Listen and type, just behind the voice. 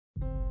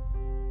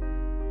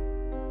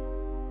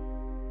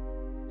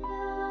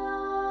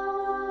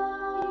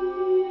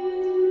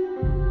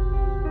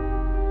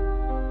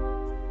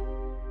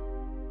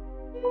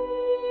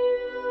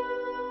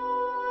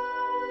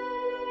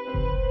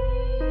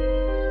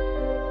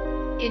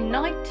In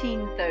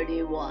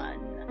 1931,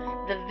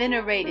 the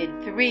venerated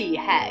Three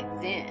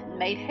Hags Inn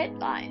made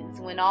headlines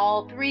when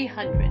all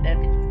 300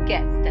 of its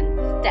guests and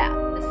staff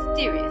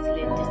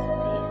mysteriously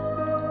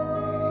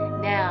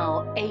disappeared.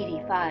 Now,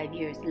 85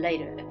 years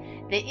later,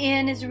 the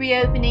inn is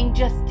reopening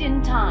just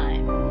in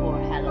time for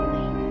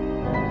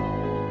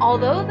Halloween.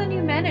 Although the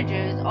new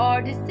managers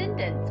are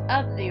descendants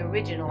of the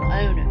original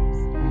owners,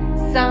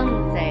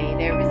 some say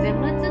their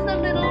resemblance is a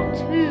little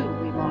too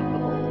remarkable.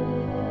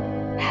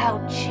 How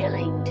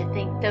chilling to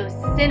think those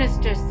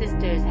sinister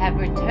sisters have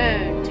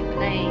returned to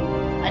claim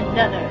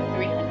another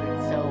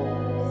 300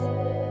 souls.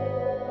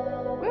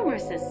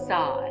 Rumors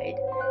aside,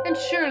 and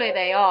surely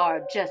they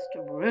are just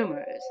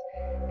rumors,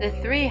 the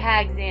Three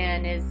Hags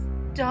Inn is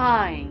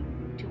dying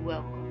to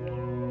welcome you.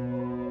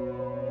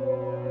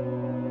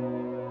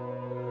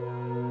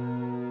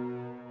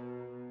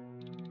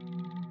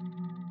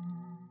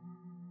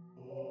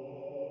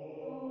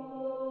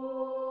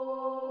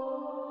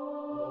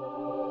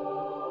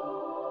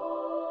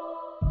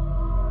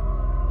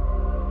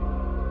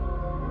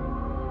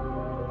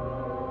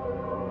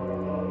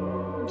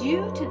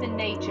 Due to the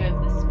nature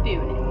of the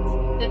spirits,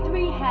 the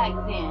Three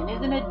Hags Inn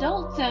is an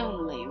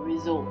adults-only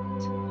resort.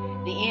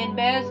 The inn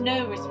bears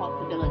no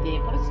responsibility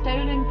for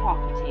stolen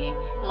property,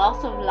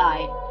 loss of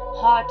life,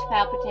 heart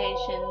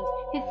palpitations,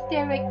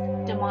 hysterics,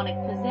 demonic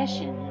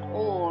possession,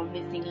 or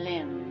missing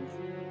limbs.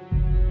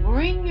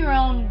 Bring your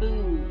own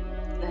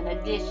booze and a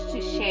dish to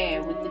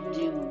share with the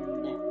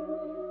doomed.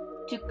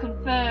 To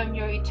confirm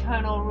your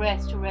eternal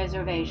rest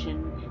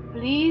reservation,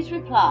 please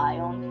reply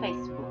on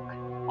Facebook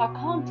or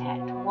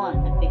contact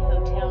one of the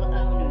hotel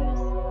owners.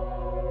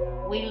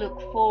 We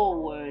look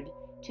forward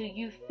to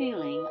you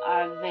filling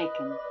our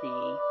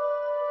vacancy.